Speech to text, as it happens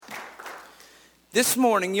This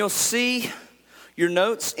morning, you'll see your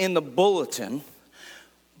notes in the bulletin,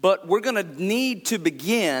 but we're going to need to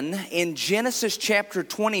begin in Genesis chapter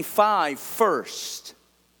 25 first.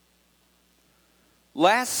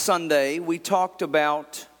 Last Sunday, we talked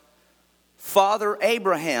about Father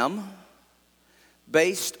Abraham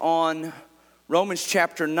based on Romans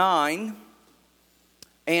chapter 9,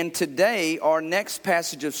 and today our next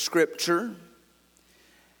passage of Scripture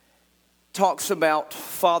talks about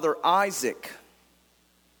Father Isaac.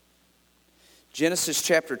 Genesis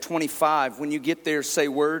chapter 25. When you get there, say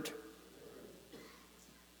word.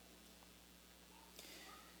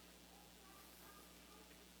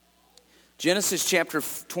 Genesis chapter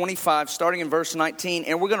 25, starting in verse 19.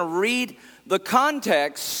 And we're going to read the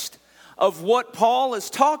context of what Paul is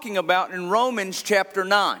talking about in Romans chapter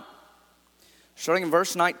 9. Starting in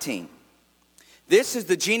verse 19. This is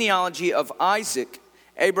the genealogy of Isaac,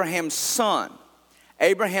 Abraham's son.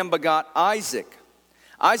 Abraham begot Isaac.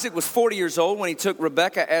 Isaac was 40 years old when he took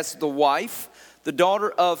Rebekah as the wife, the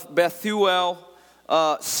daughter of Bethuel,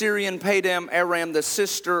 Syrian Padam Aram, the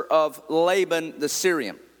sister of Laban the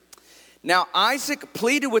Syrian. Now Isaac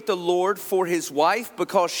pleaded with the Lord for his wife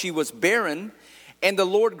because she was barren, and the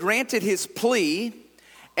Lord granted his plea,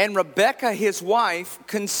 and Rebekah his wife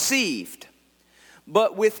conceived.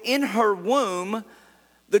 But within her womb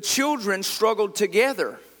the children struggled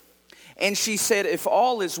together. And she said, if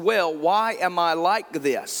all is well, why am I like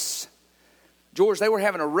this? George, they were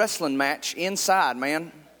having a wrestling match inside,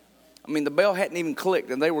 man. I mean, the bell hadn't even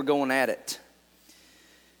clicked and they were going at it.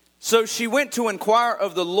 So she went to inquire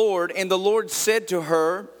of the Lord, and the Lord said to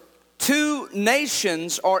her, 2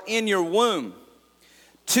 nations are in your womb.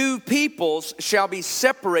 2 peoples shall be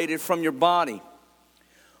separated from your body.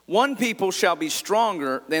 One people shall be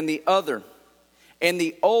stronger than the other, and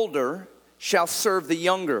the older shall serve the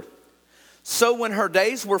younger. So when her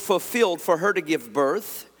days were fulfilled for her to give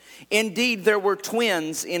birth, indeed there were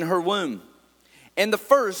twins in her womb. And the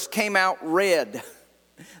first came out red.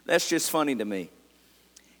 That's just funny to me.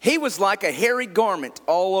 He was like a hairy garment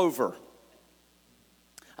all over.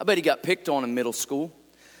 I bet he got picked on in middle school.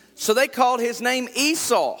 So they called his name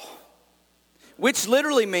Esau, which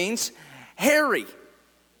literally means hairy.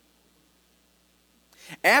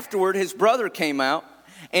 Afterward, his brother came out,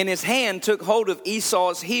 and his hand took hold of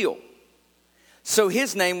Esau's heel. So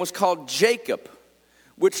his name was called Jacob,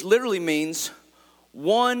 which literally means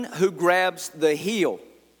one who grabs the heel.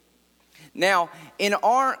 Now, in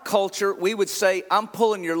our culture, we would say, I'm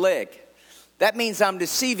pulling your leg. That means I'm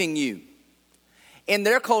deceiving you. In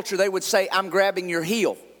their culture, they would say, I'm grabbing your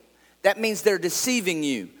heel. That means they're deceiving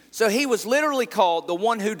you. So he was literally called the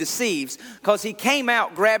one who deceives because he came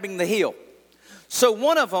out grabbing the heel. So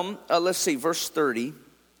one of them, let's see, verse 30.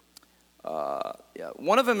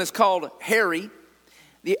 One of them is called Harry.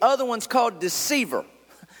 The other one's called Deceiver.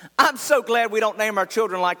 I'm so glad we don't name our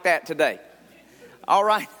children like that today. All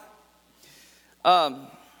right.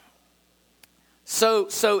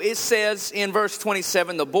 So it says in verse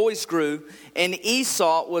 27, the boys grew, and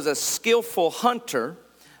Esau was a skillful hunter,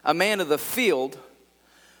 a man of the field,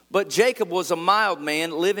 but Jacob was a mild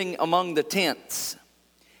man living among the tents.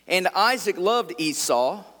 And Isaac loved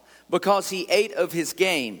Esau because he ate of his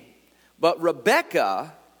game. But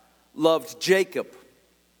Rebekah loved Jacob.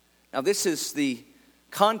 Now this is the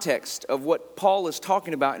context of what Paul is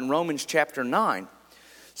talking about in Romans chapter 9.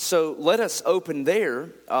 So let us open there,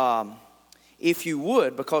 if you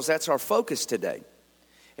would, because that's our focus today.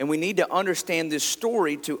 And we need to understand this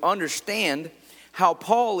story to understand how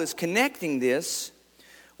Paul is connecting this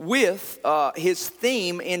with his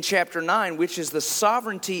theme in chapter 9, which is the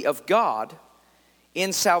sovereignty of God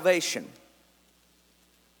in salvation.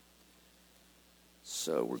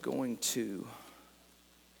 So we're going to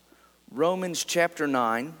Romans chapter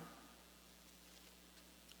 9.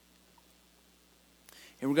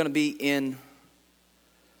 And we're going to be in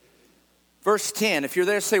verse 10. If you're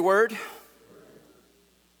there, say word.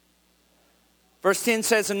 Verse 10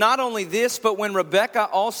 says, and not only this, but when Rebekah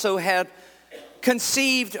also had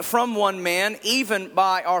conceived from one man, even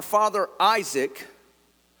by our father Isaac,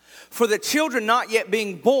 for the children not yet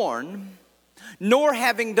being born, nor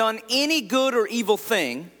having done any good or evil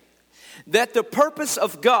thing, that the purpose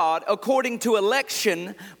of God according to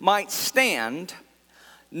election might stand,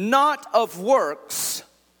 not of works,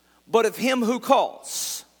 but of him who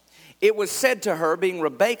calls. It was said to her, being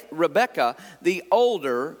Rebekah, the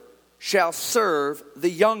older shall serve the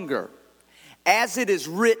younger. As it is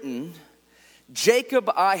written, Jacob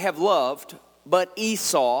I have loved, but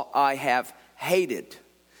Esau I have hated.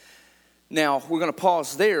 Now, we're going to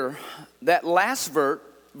pause there. That last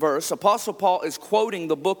verse, Apostle Paul is quoting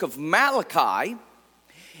the book of Malachi,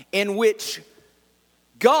 in which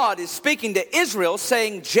God is speaking to Israel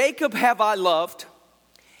saying, Jacob have I loved,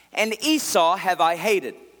 and Esau have I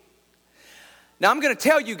hated. Now I'm going to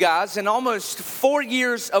tell you guys, in almost 4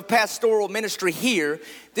 years of pastoral ministry here,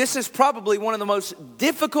 this is probably one of the most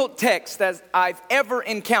difficult texts that I've ever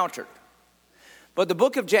encountered. But the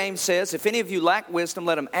book of James says, if any of you lack wisdom,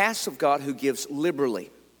 let him ask of God who gives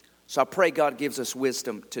liberally. So I pray God gives us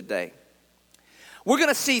wisdom today. We're going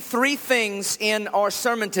to see 3 things in our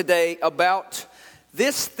sermon today about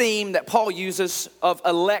this theme that Paul uses of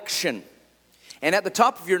election. And at the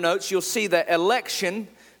top of your notes, you'll see that election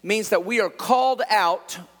means that we are called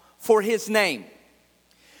out for his name.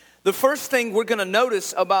 The first thing we're going to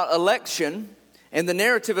notice about election and the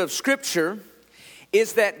narrative of Scripture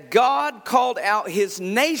is that God called out his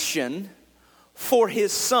nation for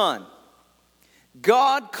his son.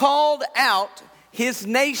 God called out his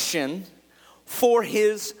nation for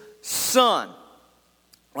his son.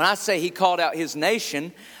 When I say he called out his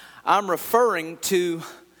nation, I'm referring to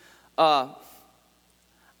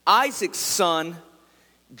Isaac's son,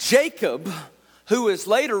 Jacob, who is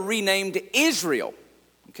later renamed Israel.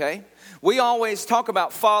 Okay? We always talk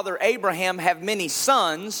about Father Abraham have many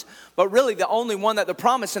sons, but really the only one that the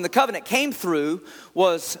promise and the covenant came through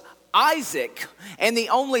was Isaac. And the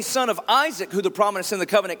only son of Isaac who the promise and the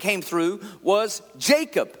covenant came through was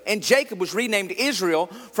Jacob. And Jacob was renamed Israel,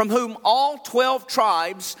 from whom all 12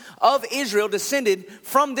 tribes of Israel descended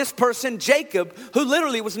from this person, Jacob, who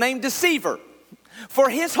literally was named deceiver. For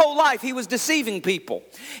his whole life, he was deceiving people.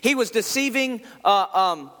 He was deceiving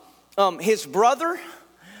his brother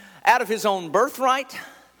out of his own birthright.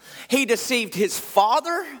 He deceived his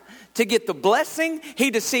father to get the blessing. He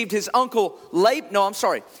deceived his uncle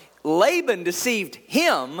Laban deceived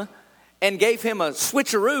him and gave him a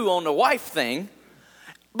switcheroo on the wife thing.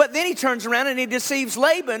 But then he turns around and he deceives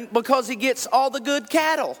Laban because he gets all the good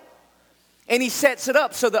cattle. And he sets it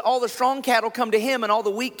up so that all the strong cattle come to him and all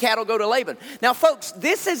the weak cattle go to Laban. Now, folks,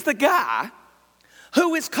 this is the guy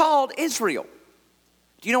who is called Israel.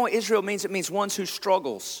 Do you know what Israel means? It means ones who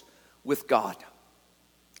struggles with God.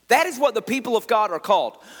 That is what the people of God are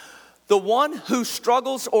called. The one who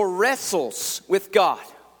struggles or wrestles with God.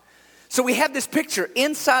 So we have this picture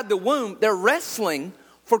inside the womb. They're wrestling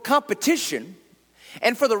for competition.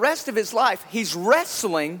 And for the rest of his life, he's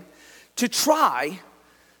wrestling to try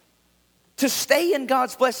to stay in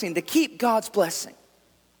God's blessing, to keep God's blessing.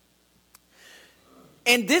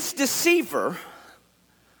 And this deceiver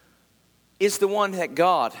is the one that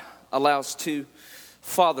God allows to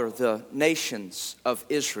father the nations of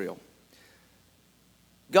Israel.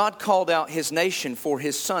 God called out his nation for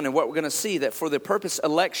his son. And what we're going to see, that for the purpose of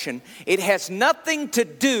election, it has nothing to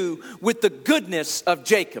do with the goodness of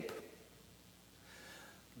Jacob.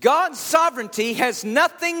 God's sovereignty has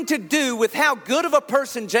nothing to do with how good of a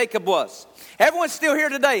person Jacob was. Everyone's still here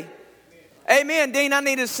today? Amen, Dean. I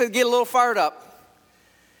need us to get a little fired up.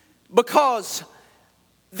 Because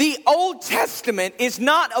the Old Testament is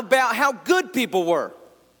not about how good people were.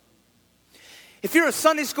 If you're a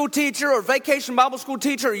Sunday school teacher or vacation Bible school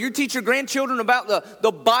teacher, or you teach your grandchildren about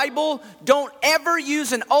the Bible, don't ever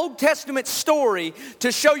use an Old Testament story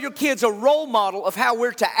to show your kids a role model of how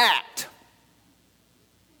we're to act.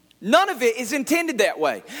 None of it is intended that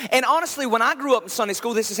way. And honestly, when I grew up in Sunday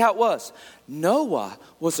school, this is how it was. Noah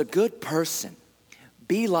was a good person.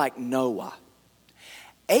 Be like Noah.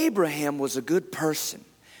 Abraham was a good person.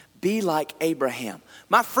 Be like Abraham.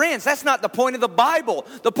 My friends, that's not the point of the Bible.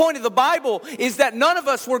 The point of the Bible is that none of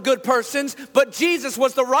us were good persons, but Jesus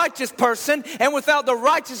was the righteous person. And without the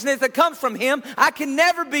righteousness that comes from him, I can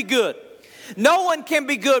never be good. No one can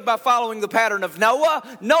be good by following the pattern of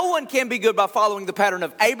Noah. No one can be good by following the pattern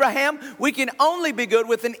of Abraham. We can only be good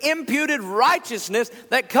with an imputed righteousness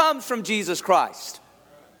that comes from Jesus Christ.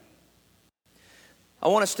 I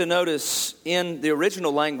want us to notice in the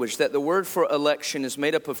original language that the word for election is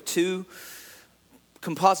made up of 2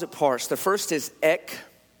 composite parts. The first is ek,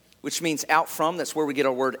 which means out from. That's where we get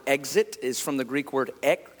our word exit, is from the Greek word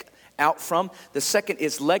ek, out from. The second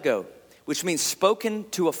is lego, which means spoken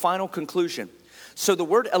to a final conclusion. So the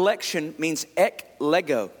word election means ek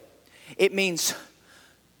lego. It means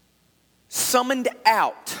summoned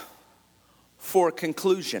out for a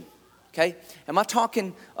conclusion. Okay? Am I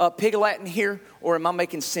talking pig Latin here, or am I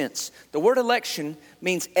making sense? The word election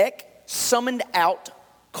means ek, summoned out,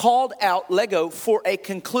 called out, lego, for a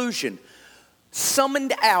conclusion.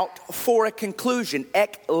 Summoned out for a conclusion,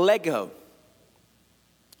 ek lego.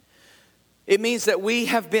 It means that we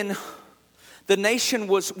have been, the nation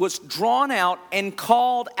was drawn out and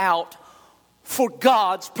called out for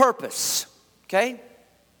God's purpose. Okay?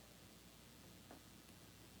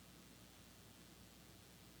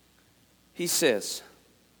 He says,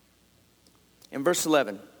 In verse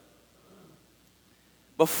 11.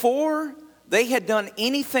 Before they had done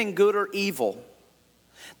anything good or evil,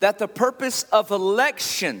 that the purpose of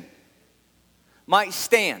election might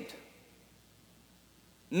stand.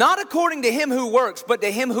 Not according to him who works, but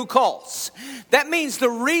to him who calls. That means the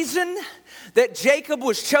reason that Jacob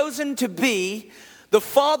was chosen to be the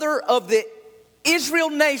father of the Israel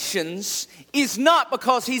nations is not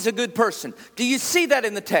because he's a good person. Do you see that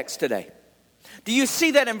in the text today? Do you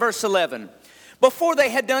see that in verse 11? Before they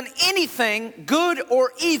had done anything, good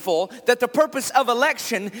or evil, that the purpose of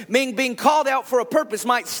election, meaning being called out for a purpose,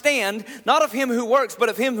 might stand, not of him who works, but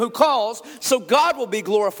of him who calls, so God will be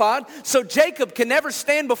glorified. So Jacob can never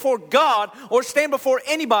stand before God or stand before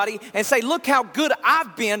anybody and say, look how good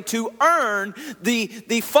I've been to earn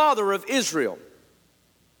the father of Israel.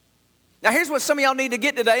 Now here's what some of y'all need to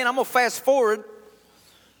get today, and I'm going to fast forward.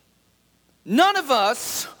 None of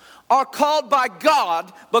us are called by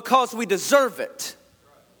God because we deserve it.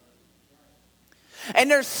 And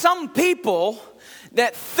there's some people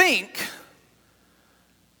that think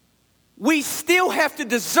we still have to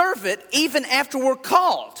deserve it even after we're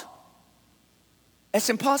called. That's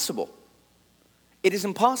impossible. It is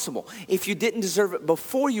impossible. If you didn't deserve it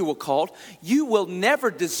before you were called, you will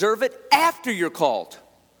never deserve it after you're called.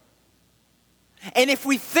 And if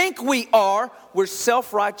we think we are, we're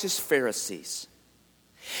self-righteous Pharisees.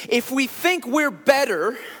 If we think we're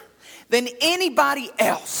better than anybody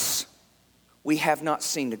else, we have not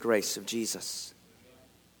seen the grace of Jesus.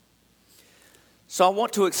 So I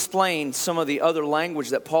want to explain some of the other language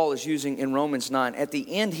that Paul is using in Romans 9. At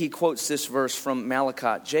the end, he quotes this verse from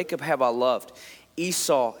Malachi. Jacob have I loved,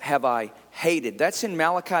 Esau have I hated. That's in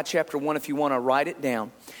Malachi chapter 1 if you want to write it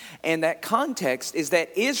down. And that context is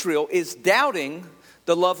that Israel is doubting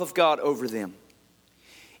the love of God over them.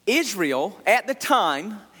 Israel, at the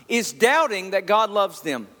time, is doubting that God loves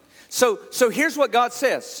them. So here's what God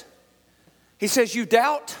says. He says, you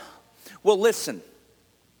doubt? Well, listen.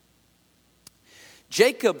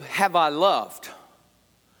 Jacob have I loved,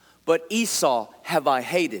 but Esau have I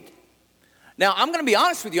hated. Now, I'm going to be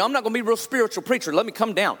honest with you. I'm not going to be a real spiritual preacher. Let me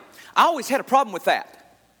come down. I always had a problem with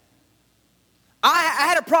that. I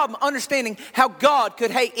had a problem understanding how God could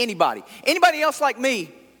hate anybody. Anybody else like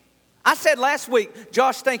me? I said last week,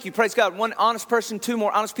 Josh, thank you, praise God. One honest person, two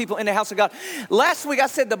more honest people in the house of God. Last week I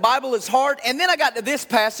said the Bible is hard, and then I got to this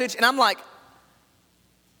passage, and I'm like,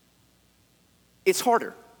 it's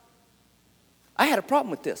harder. I had a problem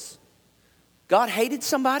with this. God hated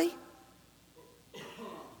somebody?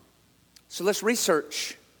 So let's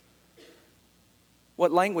research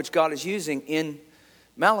what language God is using in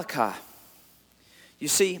Malachi. You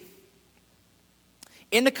see,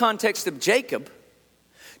 in the context of Jacob,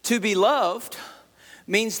 to be loved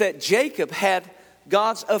means that Jacob had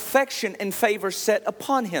God's affection and favor set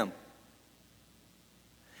upon him.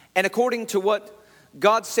 And according to what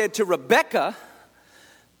God said to Rebekah,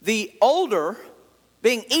 the older,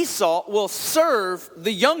 being Esau, will serve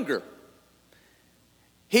the younger.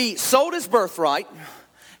 He sold his birthright.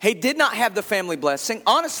 He did not have the family blessing.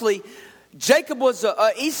 Honestly,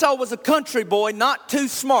 Esau was a country boy, not too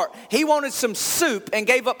smart. He wanted some soup and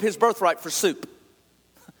gave up his birthright for soup.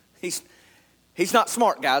 He's not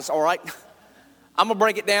smart, guys, all right? I'm going to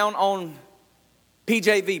break it down on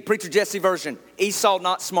PJV, Preacher Jesse version. Esau,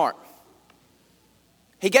 not smart.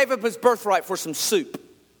 He gave up his birthright for some soup.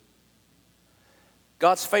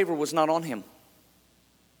 God's favor was not on him.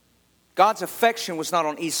 God's affection was not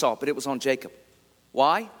on Esau, but it was on Jacob.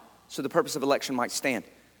 Why? So the purpose of election might stand.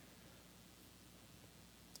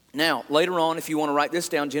 Now, later on, if you want to write this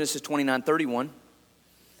down, Genesis 29:31,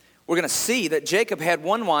 we're going to see that Jacob had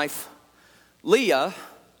one wife, Leah,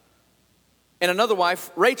 and another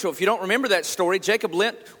wife, Rachel. If you don't remember that story, Jacob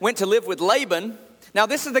went to live with Laban. Now,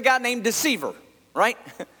 this is the guy named Deceiver, right?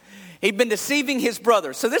 He'd been deceiving his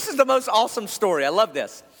brother. So this is the most awesome story. I love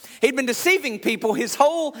this. He'd been deceiving people his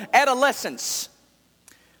whole adolescence.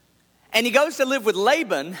 And he goes to live with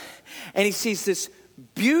Laban, and he sees this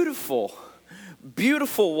beautiful,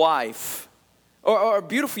 beautiful wife, or a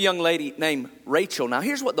beautiful young lady named Rachel. Now,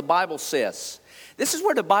 here's what the Bible says. This is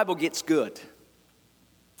where the Bible gets good.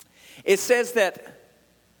 It says that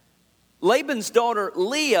Laban's daughter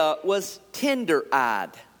Leah was tender-eyed,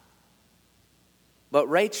 but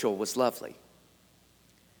Rachel was lovely.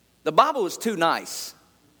 The Bible is too nice.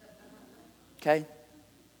 Okay?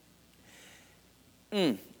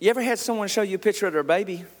 You ever had someone show you a picture of their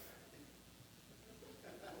baby?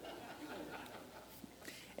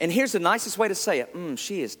 And here's the nicest way to say it.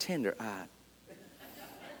 She is tender-eyed.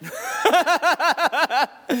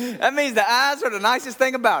 That means the eyes are the nicest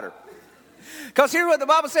thing about her. Because here's what the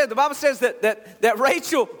Bible says. The Bible says that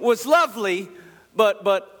Rachel was lovely,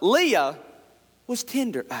 But Leah was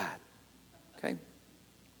tender-eyed. Okay?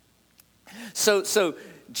 So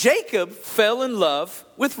Jacob fell in love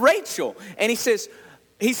with Rachel. And he says,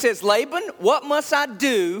 Laban, what must I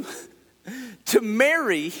do to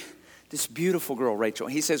marry this beautiful girl, Rachel?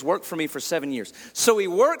 He says, work for me for 7 years. So he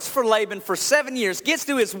works for Laban for 7 years, gets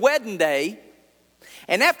to his wedding day,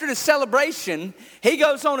 and after the celebration, he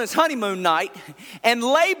goes on his honeymoon night, and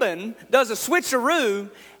Laban does a switcheroo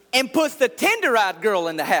and puts the tender-eyed girl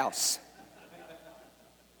in the house.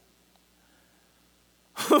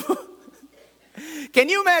 Can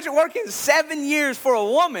you imagine working 7 years for a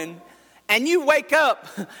woman and you wake up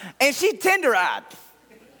and she's tender-eyed?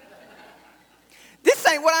 This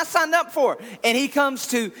ain't what I signed up for. And he comes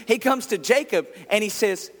to Jacob and he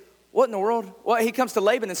says, what in the world? Well, he comes to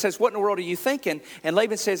Laban and says, what in the world are you thinking? And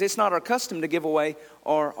Laban says, it's not our custom to give away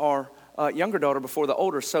our younger daughter before the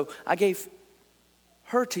older. So I gave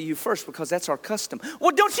her to you first because that's our custom.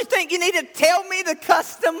 Well, don't you think you need to tell me the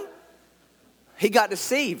custom? He got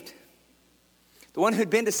deceived. The one who'd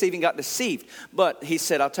been deceiving got deceived. But he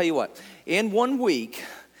said, I'll tell you what, in 1 week,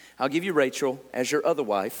 I'll give you Rachel as your other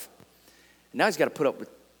wife. Now he's got to put up with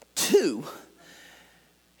 2.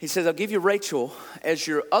 He says, I'll give you Rachel as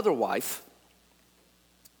your other wife,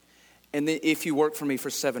 and then if you work for me for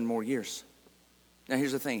 7 more years. Now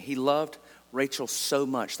here's the thing. He loved Rachel so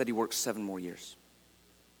much that he worked 7 more years.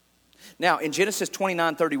 Now in Genesis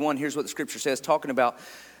 29:31, here's what the scripture says, talking about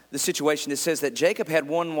the situation. It says that Jacob had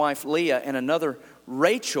one wife, Leah, and another,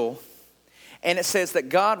 Rachel. And it says that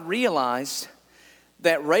God realized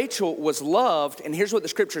that Rachel was loved. And here's what the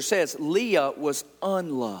scripture says. Leah was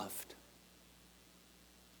unloved.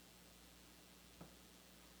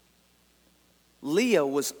 Leah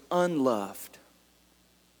was unloved.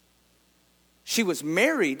 She was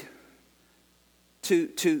married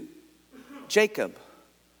to Jacob,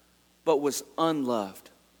 but was unloved.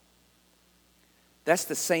 That's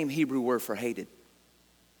the same Hebrew word for hated.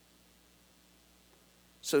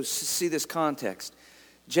 So see this context.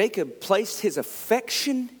 Jacob placed his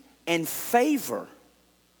affection and favor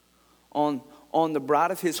on the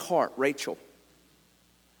bride of his heart, Rachel.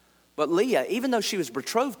 But Leah, even though she was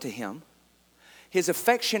betrothed to him, his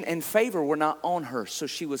affection and favor were not on her, so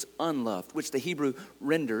she was unloved, which the Hebrew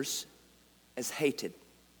renders as hated.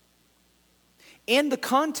 In the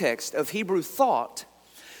context of Hebrew thought,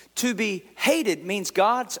 to be hated means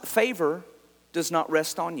God's favor does not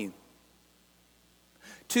rest on you.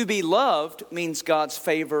 To be loved means God's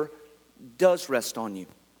favor does rest on you.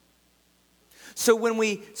 So when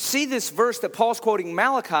we see this verse that Paul's quoting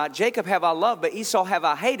Malachi, Jacob have I loved, but Esau have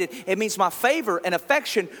I hated, it means my favor and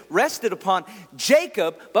affection rested upon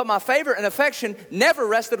Jacob, but my favor and affection never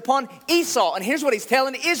rested upon Esau. And here's what he's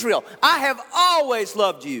telling Israel. I have always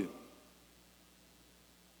loved you.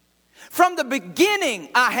 From the beginning,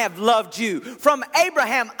 I have loved you. From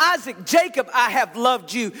Abraham, Isaac, Jacob, I have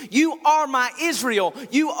loved you. You are my Israel.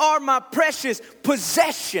 You are my precious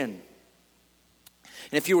possession.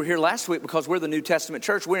 And if you were here last week, because we're the New Testament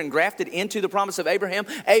church, we're engrafted into the promise of Abraham.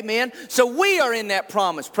 Amen. So we are in that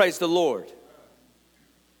promise. Praise the Lord.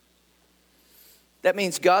 That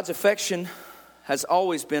means God's affection has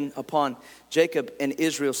always been upon Jacob and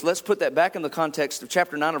Israel. So let's put that back in the context of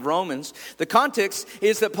chapter 9 of Romans. The context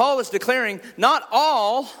is that Paul is declaring not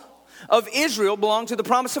all of Israel belong to the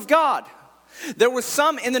promise of God. There were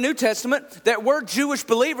some in the New Testament that were Jewish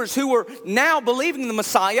believers who were now believing the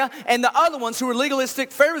Messiah, and the other ones who were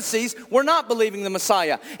legalistic Pharisees were not believing the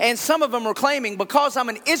Messiah. And some of them were claiming, because I'm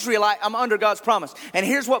an Israelite, I'm under God's promise. And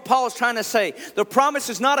here's what Paul is trying to say. The promise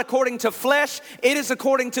is not according to flesh, it is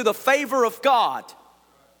according to the favor of God.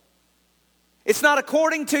 It's not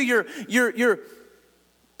according to your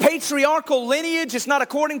patriarchal lineage. It's not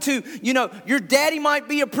according to, your daddy might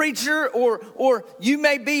be a preacher or you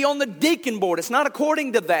may be on the deacon board. It's not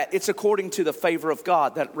according to that. It's according to the favor of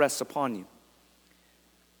God that rests upon you.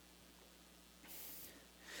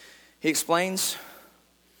 He explains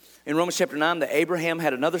in Romans chapter 9 that Abraham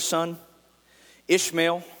had another son,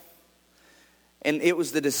 Ishmael, and it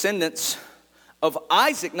was the descendants of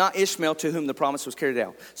Isaac, not Ishmael, to whom the promise was carried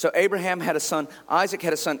out. So Abraham had a son, Isaac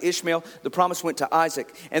had a son, Ishmael. The promise went to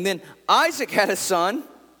Isaac. And then Isaac had a son.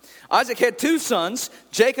 Isaac had 2 sons,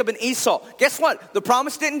 Jacob and Esau. Guess what? The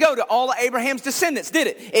promise didn't go to all of Abraham's descendants, did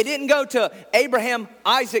it? It didn't go to Abraham,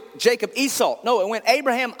 Isaac, Jacob, Esau. No, it went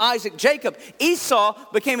Abraham, Isaac, Jacob. Esau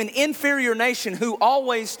became an inferior nation who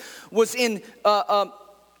always was in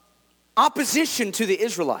opposition to the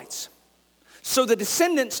Israelites. So the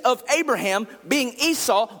descendants of Abraham, being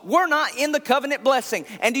Esau, were not in the covenant blessing.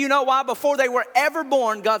 And do you know why? Before they were ever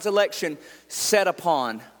born, God's election set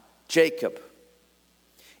upon Jacob.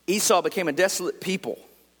 Esau became a desolate people.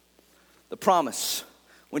 The promise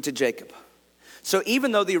went to Jacob. So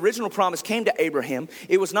even though the original promise came to Abraham,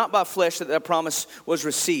 it was not by flesh that that promise was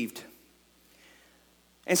received.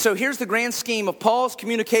 And so here's the grand scheme of Paul's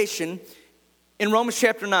communication in Romans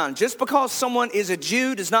chapter 9. Just because someone is a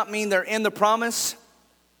Jew does not mean they're in the promise.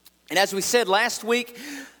 And as we said last week,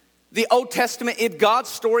 the Old Testament is God's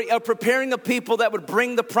story of preparing a people that would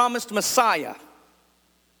bring the promised Messiah.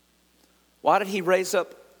 Why did he raise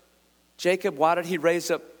up Jacob? Why did he raise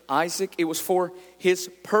up Isaac? It was for his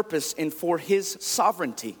purpose and for his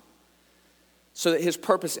sovereignty, so that his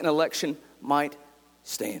purpose and election might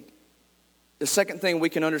stand. The second thing we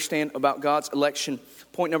can understand about God's election,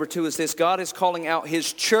 point number 2, is this: God is calling out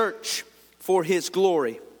his church for his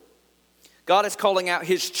glory. God is calling out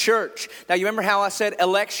his church. Now, you remember how I said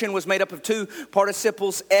election was made up of two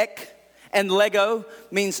participles, ek and lego,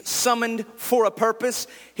 means summoned for a purpose.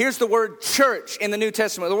 Here's the word church in the New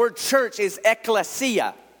Testament. The word church is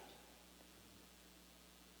ekklesia.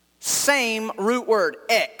 Same root word,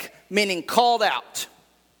 ek, meaning called out.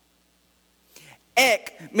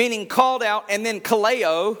 Ek, meaning called out, and then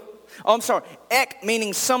kaleo. Ek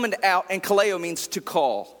meaning summoned out, and kaleo means to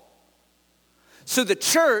call. So the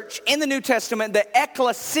church in the New Testament, the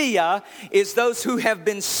ekklesia, is those who have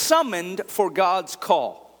been summoned for God's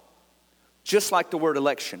call. Just like the word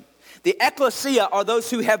election. The ekklesia are those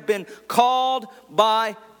who have been called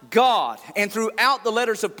by God. And throughout the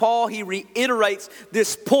letters of Paul, he reiterates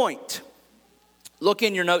this point. Look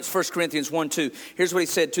in your notes, 1 Corinthians 1:2. Here's what he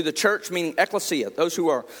said: to the church, meaning ekklesia, those who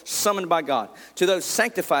are summoned by God. To those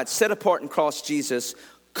sanctified, set apart in Christ Jesus,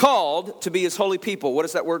 called to be his holy people. What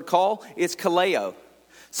is that word call? It's kaleo.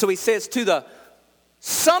 So he says to the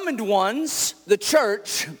summoned ones, the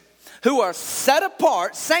church, who are set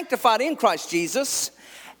apart, sanctified in Christ Jesus,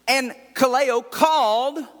 and kaleo,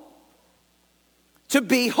 called to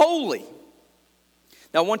be holy.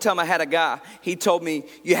 Now, one time I had a guy, he told me,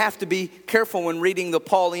 you have to be careful when reading the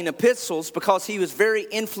Pauline epistles because he was very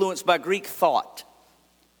influenced by Greek thought.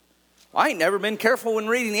 I ain't never been careful when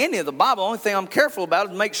reading any of the Bible. The only thing I'm careful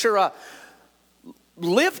about is make sure I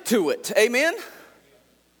live to it. Amen?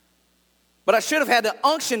 But I should have had the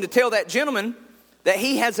unction to tell that gentleman that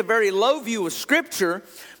he has a very low view of Scripture,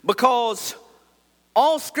 because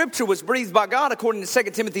all Scripture was breathed by God according to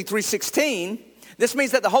 2 Timothy 3:16. This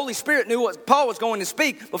means that the Holy Spirit knew what Paul was going to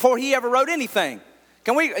speak before he ever wrote anything.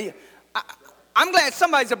 I'm glad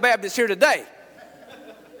somebody's a Baptist here today.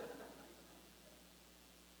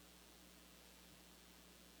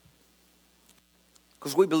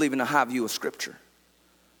 Because we believe in a high view of Scripture,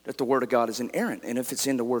 that the Word of God is inerrant. And if it's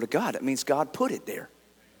in the Word of God, it means God put it there.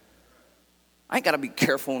 I ain't got to be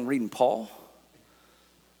careful in reading Paul,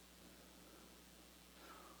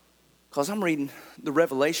 because I'm reading the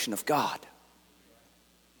revelation of God.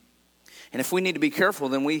 And if we need to be careful,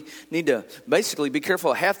 then we need to basically be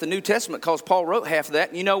careful of half the New Testament, because Paul wrote half of that.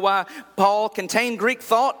 And you know why Paul contained Greek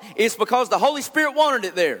thought? It's because the Holy Spirit wanted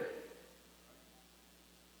it there.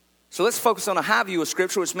 So let's focus on a high view of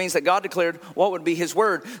Scripture, which means that God declared what would be his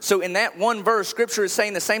word. So in that one verse, Scripture is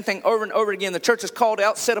saying the same thing over and over again. The church is called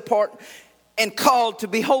out, set apart, and called to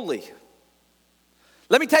be holy.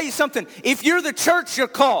 Let me tell you something. If you're the church, you're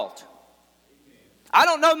called. I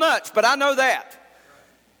don't know much, but I know that.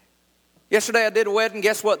 Yesterday I did a wedding.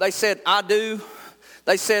 Guess what? They said, I do.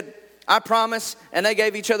 They said, I promise. And they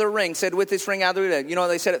gave each other a ring. Said, with this ring I do that. You know,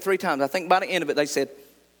 they said it 3 times. I think by the end of it, they said,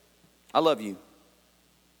 I love you.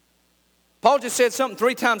 Paul just said something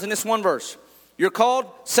 3 times in this one verse. You're called,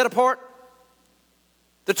 set apart,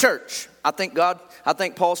 the church. I think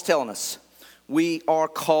Paul's telling us we are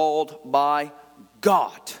called by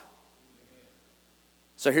God.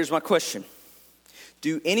 So here's my question.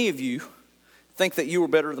 Do any of you think that you were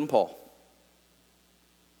better than Paul?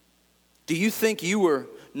 Do you think you were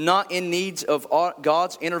not in need of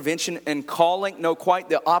God's intervention and calling? No, quite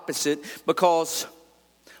the opposite, because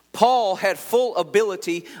Paul had full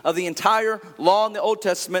ability of the entire law in the Old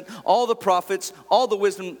Testament, all the prophets, all the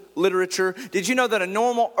wisdom literature. Did you know that a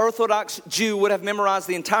normal Orthodox Jew would have memorized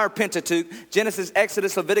the entire Pentateuch? Genesis,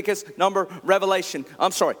 Exodus, Leviticus, Number, Revelation.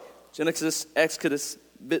 Genesis, Exodus,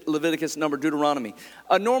 Leviticus, Number, Deuteronomy.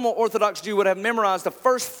 A normal Orthodox Jew would have memorized the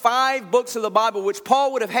first 5 books of the Bible, which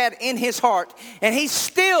Paul would have had in his heart, and he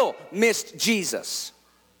still missed Jesus.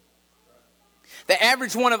 The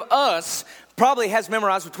average one of us probably has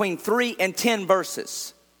memorized between 3 and 10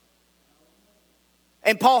 verses.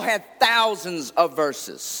 And Paul had thousands of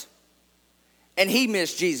verses. And he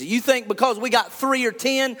missed Jesus. You think because we got 3 or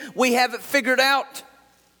 10, we have it figured out?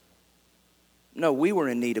 No, we were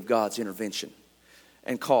in need of God's intervention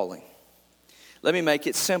and calling. Let me make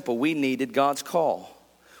it simple. We needed God's call.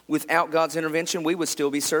 Without God's intervention, we would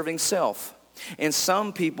still be serving self. And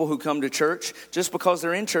some people who come to church, just because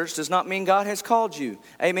they're in church, does not mean God has called you.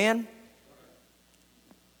 Amen?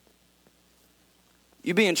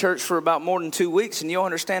 You be in church for about more than 2 weeks and you'll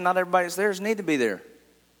understand not everybody that's there need to be there.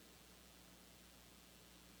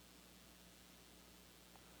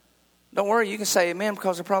 Don't worry, you can say amen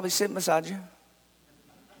because they're probably sitting beside you.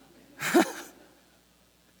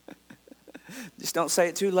 Just don't say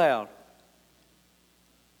it too loud.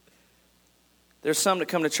 There's some that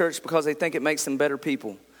come to church because they think it makes them better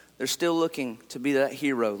people. They're still looking to be that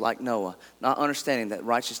hero like Noah, not understanding that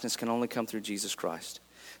righteousness can only come through Jesus Christ.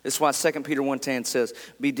 This is why 2 Peter 1:10 says,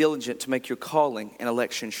 be diligent to make your calling and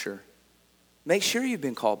election sure. Make sure you've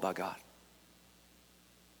been called by God.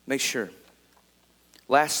 Make sure.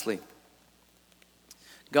 Lastly,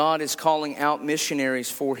 God is calling out missionaries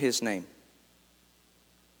for His name.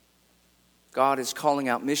 God is calling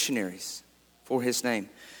out missionaries for His name.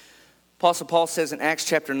 Apostle Paul says in Acts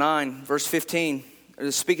chapter 9, verse 15,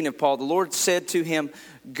 speaking of Paul, the Lord said to him,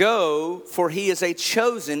 go, for he is a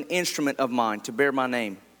chosen instrument of mine to bear my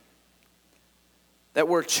name. That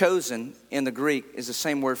word chosen in the Greek is the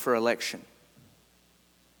same word for election,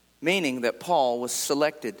 meaning that Paul was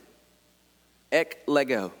selected,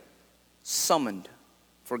 eklego, summoned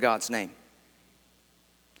for God's name.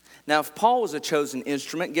 Now, if Paul was a chosen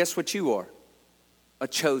instrument, guess what you are? A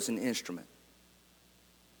chosen instrument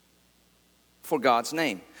for God's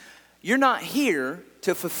name. You're not here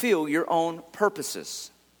to fulfill your own purposes.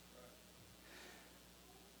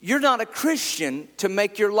 You're not a Christian to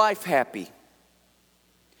make your life happy.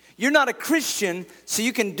 You're not a Christian so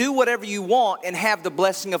you can do whatever you want and have the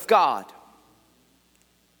blessing of God.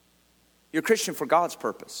 You're a Christian for God's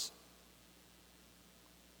purpose.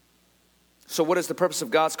 So what is the purpose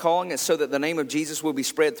of God's calling? It's so that the name of Jesus will be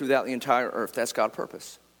spread throughout the entire earth. That's God's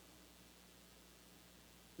purpose.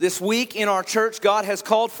 This week in our church, God has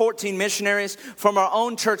called 14 missionaries from our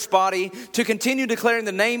own church body to continue declaring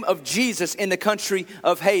the name of Jesus in the country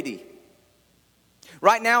of Haiti.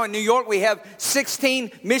 Right now in New York, we have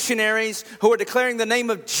 16 missionaries who are declaring the name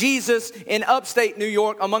of Jesus in upstate New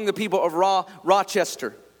York among the people of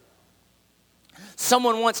Rochester.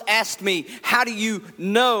 Someone once asked me, how do you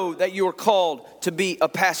know that you are called to be a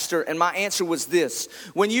pastor? And my answer was this: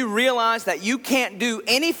 when you realize that you can't do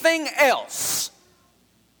anything else,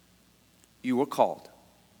 you were called.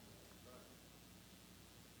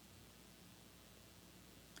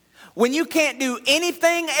 When you can't do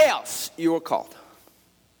anything else, you were called.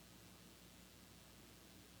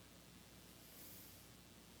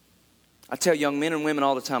 I tell young men and women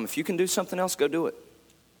all the time, if you can do something else, go do it.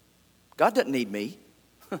 God doesn't need me.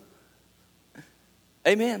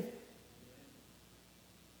 Amen.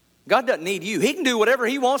 God doesn't need you. He can do whatever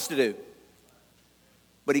He wants to do.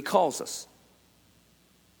 But He calls us.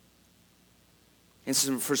 And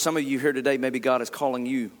so for some of you here today, maybe God is calling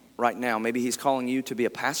you right now. Maybe He's calling you to be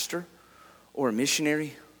a pastor or a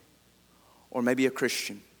missionary or maybe a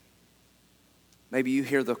Christian. Maybe you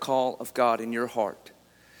hear the call of God in your heart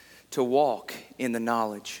to walk in the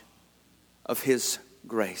knowledge of His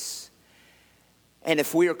grace. And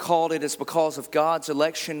if we are called, it is because of God's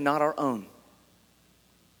election, not our own.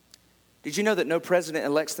 Did you know that no president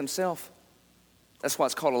elects themselves? That's why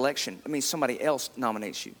it's called election. It means somebody else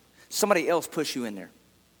nominates you. Somebody else puts you in there.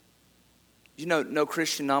 You know, no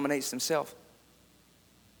Christian nominates themselves.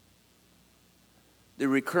 The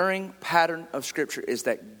recurring pattern of Scripture is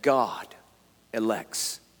that God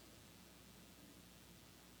elects.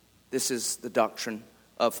 This is the doctrine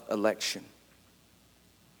of election.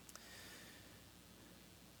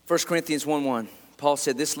 1 Corinthians 1:1, Paul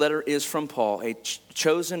said, this letter is from Paul,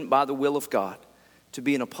 chosen by the will of God to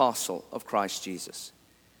be an apostle of Christ Jesus.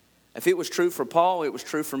 If it was true for Paul, it was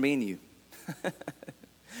true for me and you.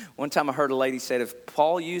 One time I heard a lady say, if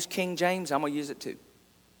Paul used King James, I'm going to use it too.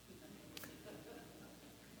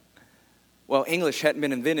 Well, English hadn't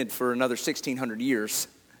been invented for another 1,600 years.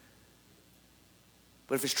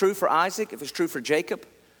 But if it's true for Isaac, if it's true for Jacob,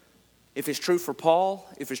 if it's true for Paul,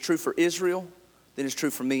 if it's true for Israel, then it's true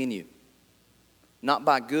for me and you. Not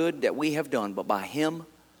by good that we have done, but by Him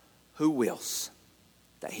who wills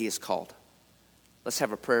that He is called. Let's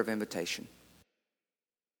have a prayer of invitation.